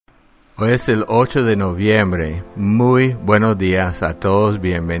Hoy es el 8 de noviembre. Muy buenos días a todos.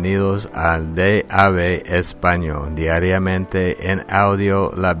 Bienvenidos al DAB Español. Diariamente en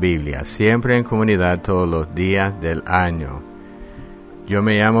audio la Biblia. Siempre en comunidad todos los días del año. Yo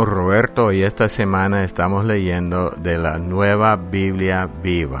me llamo Roberto y esta semana estamos leyendo de la Nueva Biblia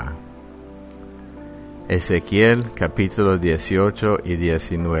Viva. Ezequiel capítulos 18 y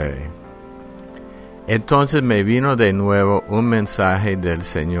 19. Entonces me vino de nuevo un mensaje del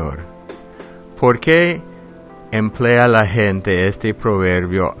Señor. ¿Por qué emplea la gente este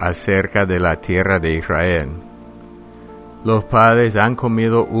proverbio acerca de la tierra de Israel? Los padres han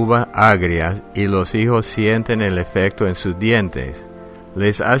comido uvas agrias y los hijos sienten el efecto en sus dientes.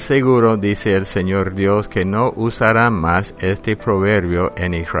 Les aseguro, dice el Señor Dios, que no usarán más este proverbio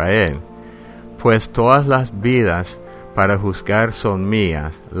en Israel, pues todas las vidas para juzgar son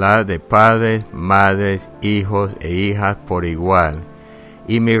mías, las de padres, madres, hijos e hijas por igual.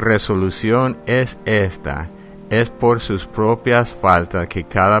 Y mi resolución es esta, es por sus propias faltas que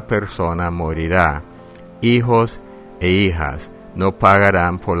cada persona morirá. Hijos e hijas no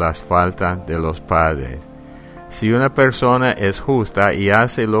pagarán por las faltas de los padres. Si una persona es justa y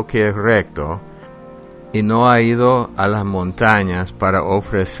hace lo que es recto, y no ha ido a las montañas para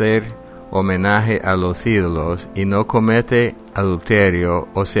ofrecer homenaje a los ídolos, y no comete adulterio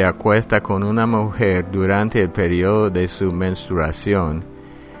o se acuesta con una mujer durante el periodo de su menstruación,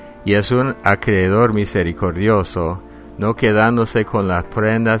 y es un acreedor misericordioso, no quedándose con las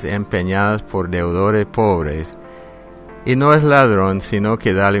prendas empeñadas por deudores pobres, y no es ladrón, sino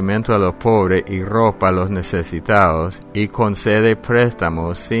que da alimento a los pobres y ropa a los necesitados, y concede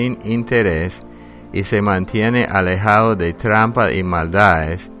préstamos sin interés, y se mantiene alejado de trampas y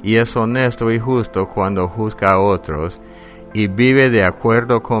maldades, y es honesto y justo cuando juzga a otros, y vive de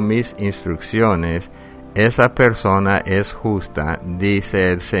acuerdo con mis instrucciones, esa persona es justa,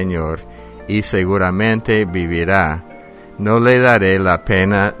 dice el Señor, y seguramente vivirá. No le daré la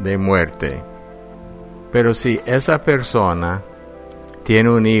pena de muerte. Pero si esa persona tiene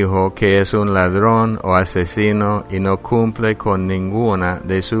un hijo que es un ladrón o asesino y no cumple con ninguna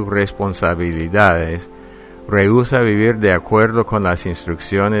de sus responsabilidades, rehúsa vivir de acuerdo con las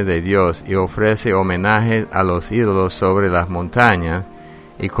instrucciones de Dios y ofrece homenaje a los ídolos sobre las montañas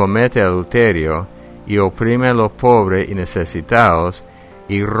y comete adulterio, y oprime a los pobres y necesitados,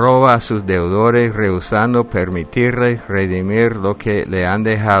 y roba a sus deudores rehusando permitirles redimir lo que le han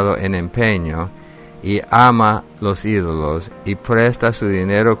dejado en empeño, y ama los ídolos, y presta su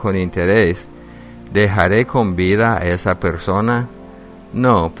dinero con interés, ¿dejaré con vida a esa persona?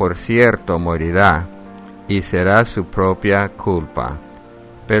 No, por cierto morirá, y será su propia culpa.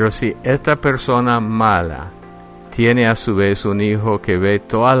 Pero si esta persona mala tiene a su vez un hijo que ve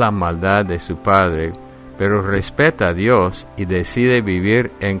toda la maldad de su padre, pero respeta a Dios y decide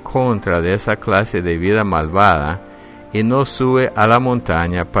vivir en contra de esa clase de vida malvada, y no sube a la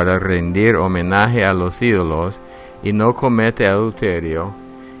montaña para rendir homenaje a los ídolos, y no comete adulterio,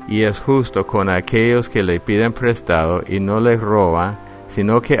 y es justo con aquellos que le piden prestado, y no les roba,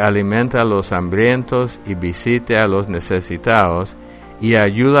 sino que alimenta a los hambrientos y visite a los necesitados, y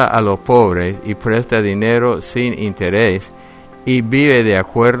ayuda a los pobres y presta dinero sin interés, y vive de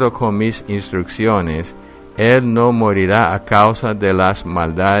acuerdo con mis instrucciones, él no morirá a causa de las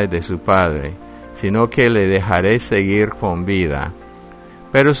maldades de su padre, sino que le dejaré seguir con vida.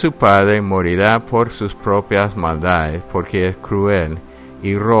 Pero su padre morirá por sus propias maldades, porque es cruel,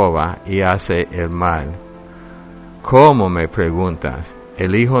 y roba, y hace el mal. ¿Cómo, me preguntas?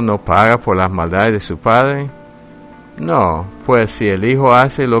 ¿El hijo no paga por las maldades de su padre? No, pues si el hijo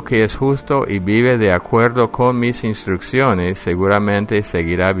hace lo que es justo y vive de acuerdo con mis instrucciones, seguramente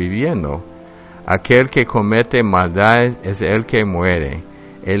seguirá viviendo. Aquel que comete maldades es el que muere.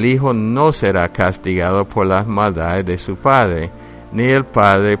 El hijo no será castigado por las maldades de su padre, ni el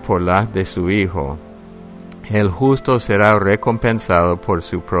padre por las de su hijo. El justo será recompensado por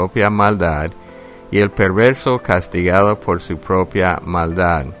su propia maldad, y el perverso castigado por su propia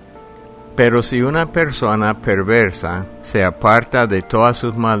maldad. Pero si una persona perversa se aparta de todas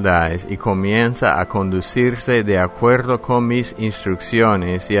sus maldades y comienza a conducirse de acuerdo con mis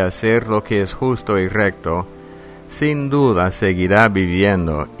instrucciones y a hacer lo que es justo y recto, sin duda seguirá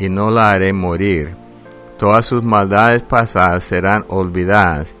viviendo y no la haré morir. Todas sus maldades pasadas serán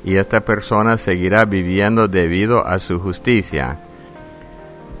olvidadas y esta persona seguirá viviendo debido a su justicia.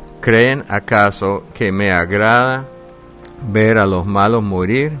 ¿Creen acaso que me agrada ver a los malos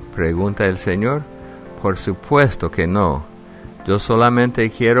morir? Pregunta el Señor. Por supuesto que no. Yo solamente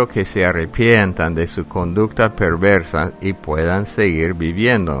quiero que se arrepientan de su conducta perversa y puedan seguir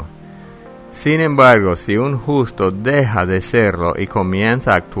viviendo. Sin embargo, si un justo deja de serlo y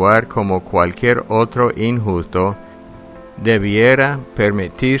comienza a actuar como cualquier otro injusto, ¿debiera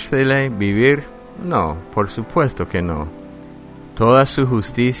permitírsele vivir? No, por supuesto que no. Toda su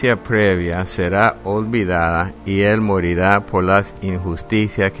justicia previa será olvidada y él morirá por las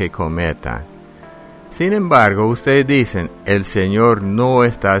injusticias que cometa. Sin embargo, ustedes dicen, el Señor no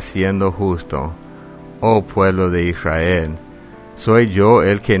está siendo justo. Oh pueblo de Israel, ¿soy yo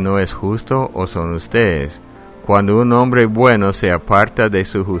el que no es justo o son ustedes? Cuando un hombre bueno se aparta de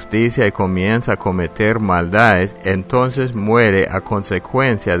su justicia y comienza a cometer maldades, entonces muere a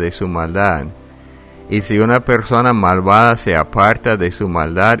consecuencia de su maldad. Y si una persona malvada se aparta de su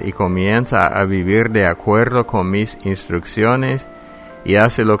maldad y comienza a vivir de acuerdo con mis instrucciones y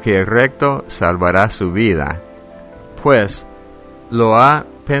hace lo que es recto, salvará su vida. Pues lo ha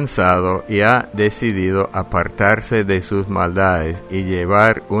pensado y ha decidido apartarse de sus maldades y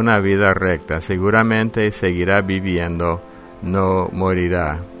llevar una vida recta. Seguramente seguirá viviendo, no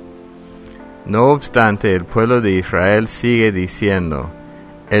morirá. No obstante, el pueblo de Israel sigue diciendo,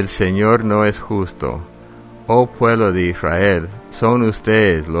 el Señor no es justo. Oh pueblo de Israel, son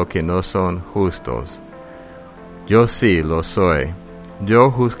ustedes los que no son justos. Yo sí lo soy. Yo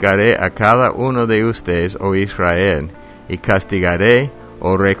juzgaré a cada uno de ustedes, oh Israel, y castigaré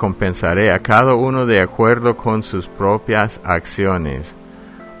o recompensaré a cada uno de acuerdo con sus propias acciones.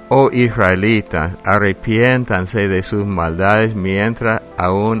 Oh israelitas, arrepiéntanse de sus maldades mientras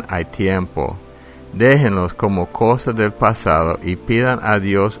aún hay tiempo. Déjenlos como cosas del pasado y pidan a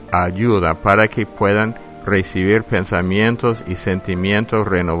Dios ayuda para que puedan recibir pensamientos y sentimientos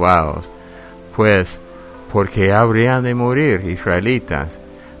renovados. Pues, ¿por qué habrían de morir, israelitas?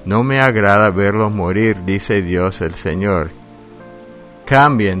 No me agrada verlos morir, dice Dios el Señor.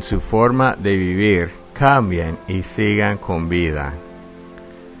 Cambien su forma de vivir, cambien y sigan con vida.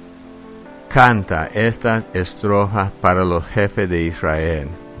 Canta estas estrofas para los jefes de Israel.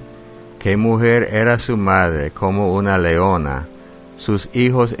 ¿Qué mujer era su madre como una leona? Sus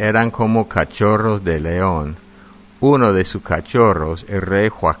hijos eran como cachorros de león. Uno de sus cachorros, el rey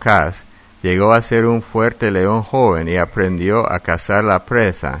Joacás, llegó a ser un fuerte león joven y aprendió a cazar la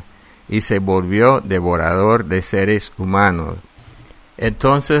presa, y se volvió devorador de seres humanos.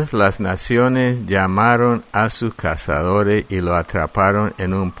 Entonces las naciones llamaron a sus cazadores y lo atraparon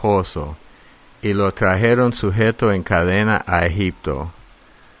en un pozo, y lo trajeron sujeto en cadena a Egipto.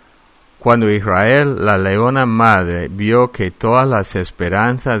 Cuando Israel, la leona madre, vio que todas las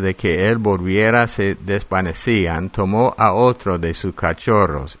esperanzas de que él volviera se desvanecían, tomó a otro de sus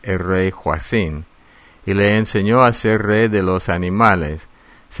cachorros, el rey Joacín, y le enseñó a ser rey de los animales.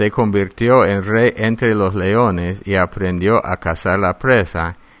 Se convirtió en rey entre los leones y aprendió a cazar la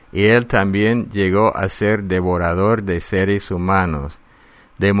presa, y él también llegó a ser devorador de seres humanos.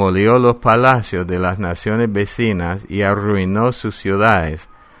 Demolió los palacios de las naciones vecinas y arruinó sus ciudades.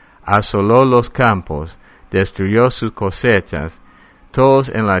 Asoló los campos, destruyó sus cosechas. Todos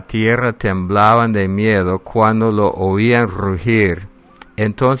en la tierra temblaban de miedo cuando lo oían rugir.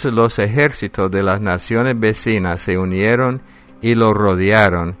 Entonces los ejércitos de las naciones vecinas se unieron y lo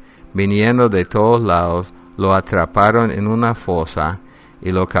rodearon, viniendo de todos lados, lo atraparon en una fosa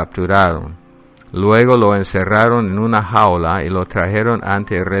y lo capturaron. Luego lo encerraron en una jaula y lo trajeron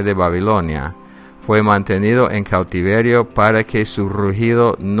ante el rey de Babilonia. Fue mantenido en cautiverio para que su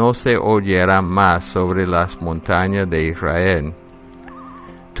rugido no se oyera más sobre las montañas de Israel.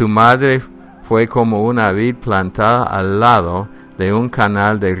 Tu madre fue como una vid plantada al lado de un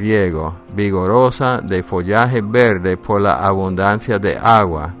canal de riego, vigorosa, de follaje verde por la abundancia de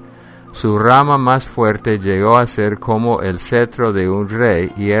agua. Su rama más fuerte llegó a ser como el cetro de un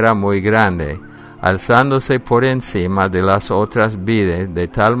rey y era muy grande, alzándose por encima de las otras vides de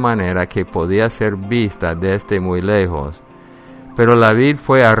tal manera que podía ser vista desde muy lejos. Pero la vid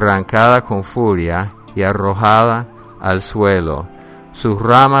fue arrancada con furia y arrojada al suelo. Sus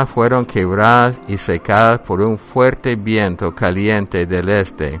ramas fueron quebradas y secadas por un fuerte viento caliente del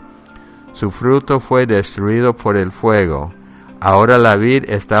este. Su fruto fue destruido por el fuego. Ahora la vid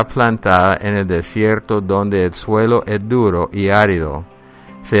está plantada en el desierto donde el suelo es duro y árido.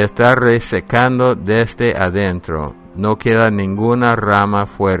 Se está resecando desde adentro, no queda ninguna rama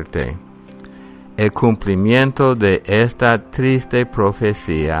fuerte. El cumplimiento de esta triste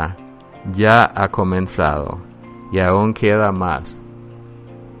profecía ya ha comenzado, y aún queda más.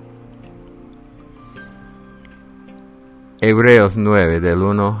 Hebreos 9, del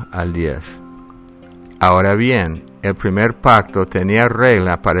 1 al 10. Ahora bien, el primer pacto tenía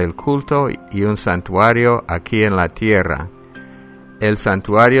regla para el culto y un santuario aquí en la tierra. El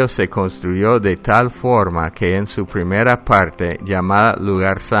santuario se construyó de tal forma que en su primera parte, llamada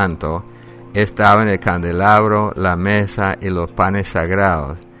Lugar Santo, estaban el candelabro, la mesa y los panes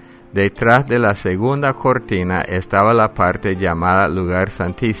sagrados. Detrás de la segunda cortina estaba la parte llamada Lugar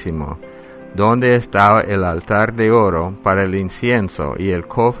Santísimo, donde estaba el altar de oro para el incienso y el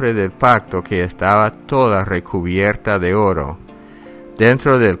cofre del pacto que estaba toda recubierta de oro.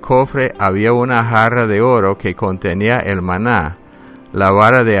 Dentro del cofre había una jarra de oro que contenía el maná, la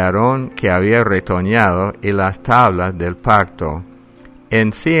vara de Aarón que había retoñado y las tablas del pacto.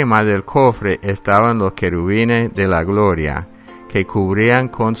 Encima del cofre estaban los querubines de la gloria, que cubrían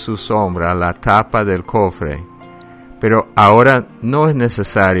con su sombra la tapa del cofre. Pero ahora no es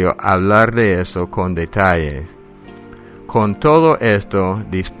necesario hablar de eso con detalles. Con todo esto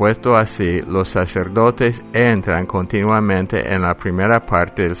dispuesto así, los sacerdotes entran continuamente en la primera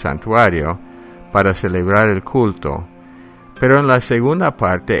parte del santuario para celebrar el culto. Pero en la segunda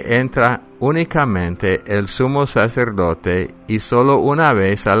parte entra únicamente el sumo sacerdote y solo una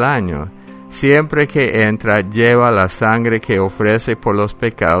vez al año. Siempre que entra lleva la sangre que ofrece por los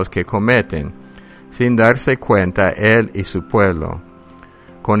pecados que cometen, sin darse cuenta él y su pueblo.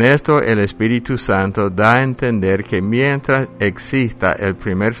 Con esto el Espíritu Santo da a entender que mientras exista el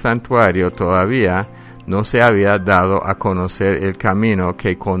primer santuario todavía no se había dado a conocer el camino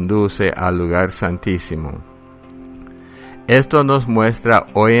que conduce al lugar santísimo. Esto nos muestra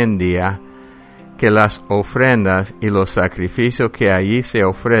hoy en día que las ofrendas y los sacrificios que allí se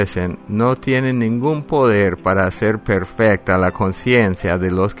ofrecen no tienen ningún poder para hacer perfecta la conciencia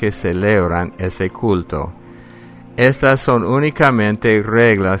de los que celebran ese culto. Estas son únicamente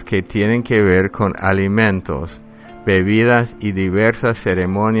reglas que tienen que ver con alimentos, bebidas y diversas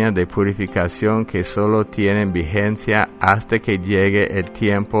ceremonias de purificación que solo tienen vigencia hasta que llegue el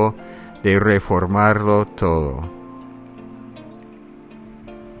tiempo de reformarlo todo.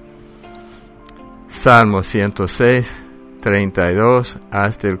 Salmo 106, 32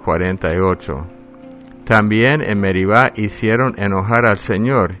 hasta el 48. También en Meribá hicieron enojar al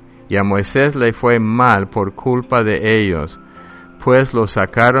Señor, y a Moisés le fue mal por culpa de ellos, pues lo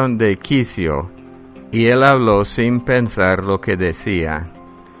sacaron de quicio, y él habló sin pensar lo que decía.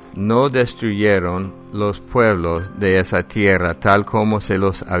 No destruyeron los pueblos de esa tierra tal como se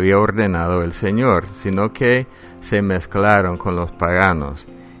los había ordenado el Señor, sino que se mezclaron con los paganos,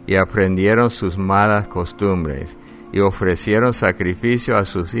 y aprendieron sus malas costumbres, y ofrecieron sacrificio a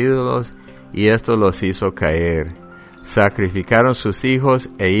sus ídolos, y esto los hizo caer. Sacrificaron sus hijos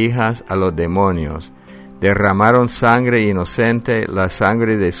e hijas a los demonios, derramaron sangre inocente, la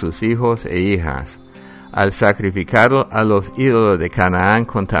sangre de sus hijos e hijas. Al sacrificarlo a los ídolos de Canaán,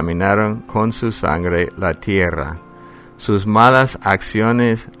 contaminaron con su sangre la tierra. Sus malas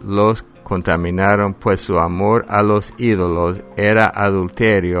acciones los contaminaron, pues su amor a los ídolos era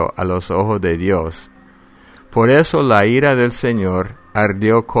adulterio a los ojos de Dios. Por eso la ira del Señor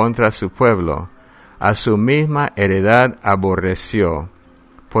ardió contra su pueblo, a su misma heredad aborreció.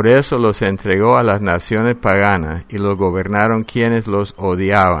 Por eso los entregó a las naciones paganas, y los gobernaron quienes los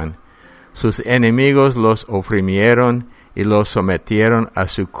odiaban. Sus enemigos los oprimieron y los sometieron a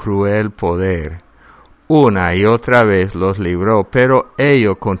su cruel poder. Una y otra vez los libró, pero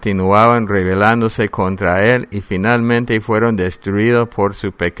ellos continuaban rebelándose contra él y finalmente fueron destruidos por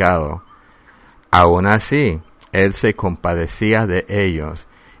su pecado. Aun así, él se compadecía de ellos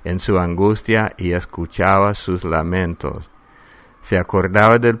en su angustia y escuchaba sus lamentos. Se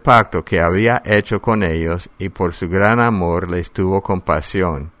acordaba del pacto que había hecho con ellos y por su gran amor les tuvo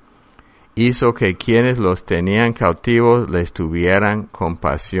compasión. Hizo que quienes los tenían cautivos les tuvieran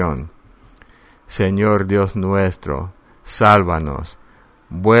compasión. Señor Dios nuestro, sálvanos,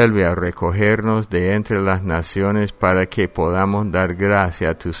 vuelve a recogernos de entre las naciones para que podamos dar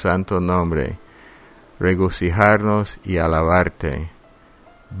gracia a tu santo nombre, regocijarnos y alabarte.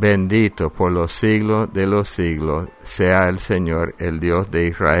 Bendito por los siglos de los siglos sea el Señor, el Dios de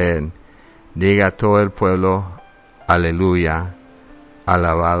Israel. Diga todo el pueblo, aleluya,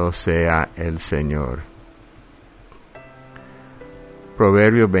 alabado sea el Señor.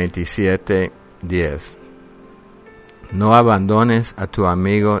 Proverbios 27:10. No abandones a tu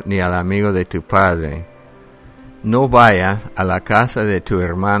amigo ni al amigo de tu padre. No vayas a la casa de tu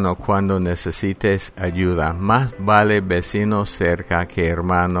hermano cuando necesites ayuda. Más vale vecino cerca que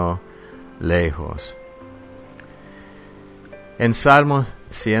hermano lejos. En Salmos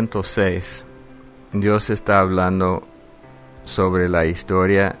 106, Dios está hablando sobre la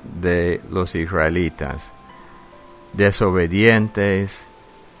historia de los israelitas, desobedientes,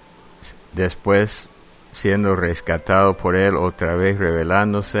 después siendo rescatado por él, otra vez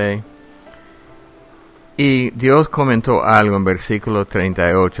rebelándose. Y Dios comentó algo en versículo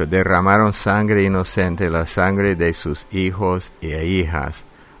 38, derramaron sangre inocente, la sangre de sus hijos e hijas.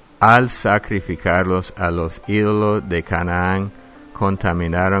 al sacrificarlos a los ídolos de Canaán,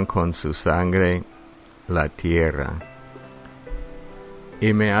 contaminaron con su sangre la tierra.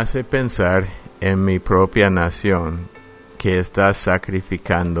 Y me hace pensar en mi propia nación, que está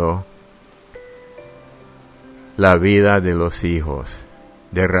sacrificando la vida de los hijos,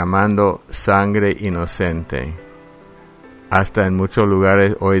 derramando sangre inocente. Hasta en muchos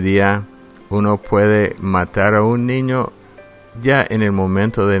lugares hoy día uno puede matar a un niño ya en el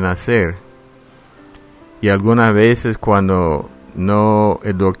momento de nacer. Y algunas veces cuando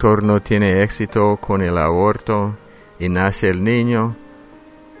el doctor no tiene éxito con el aborto y nace el niño,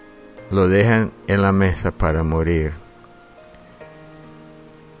 lo dejan en la mesa para morir.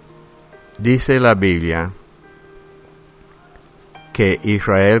 Dice la Biblia que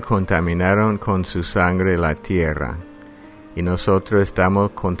Israel contaminaron con su sangre la tierra, y nosotros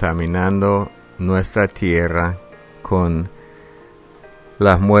estamos contaminando nuestra tierra con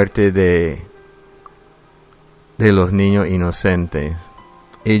las muertes de los niños inocentes.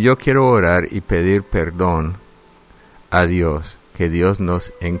 Y yo quiero orar y pedir perdón a Dios, que Dios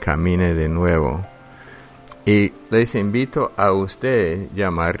nos encamine de nuevo. Y les invito a ustedes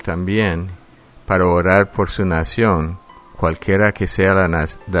llamar también para orar por su nación, cualquiera que sea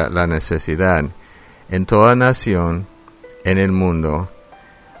la necesidad. En toda nación, en el mundo,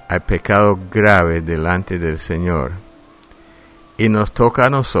 hay pecado grave delante del Señor. Y nos toca a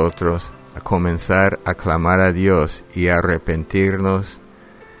nosotros a comenzar a clamar a Dios y a arrepentirnos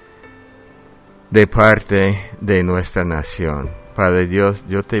de parte de nuestra nación. Padre Dios,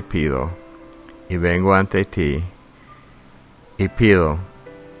 yo te pido y vengo ante ti y pido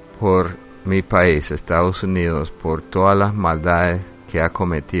por mi país, Estados Unidos, por todas las maldades que ha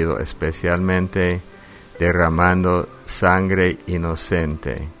cometido, especialmente derramando sangre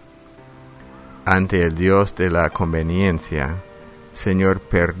inocente. Ante el Dios de la conveniencia, Señor,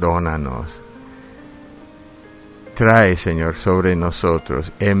 perdónanos. Trae, Señor, sobre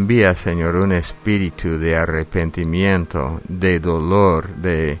nosotros, envía, Señor, un espíritu de arrepentimiento, de dolor,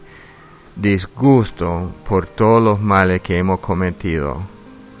 de disgusto por todos los males que hemos cometido,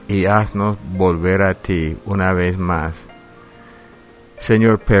 y haznos volver a ti una vez más.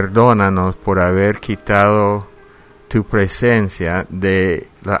 Señor, perdónanos por haber quitado tu presencia de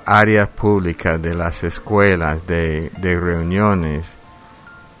las áreas públicas, de las escuelas, de reuniones.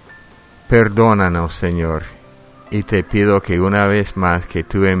 Perdónanos, Señor, y te pido que una vez más que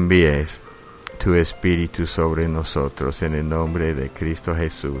tú envíes tu Espíritu sobre nosotros, en el nombre de Cristo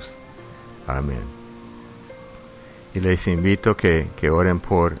Jesús. Amén. Y les invito que oren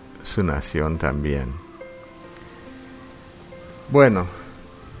por su nación también. Bueno,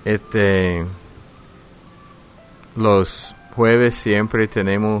 los jueves siempre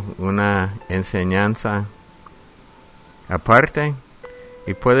tenemos una enseñanza aparte,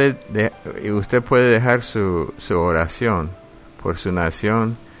 y usted puede dejar su oración por su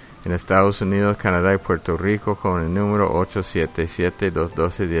nación en Estados Unidos, Canadá y Puerto Rico con el número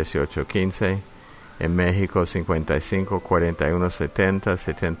 877-212-1815, en México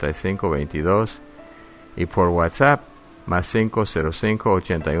 55-4170-7522, y por WhatsApp más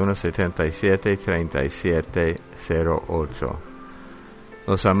 505-8177-3708.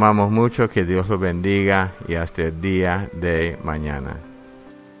 Los amamos mucho, que Dios los bendiga y hasta el día de mañana.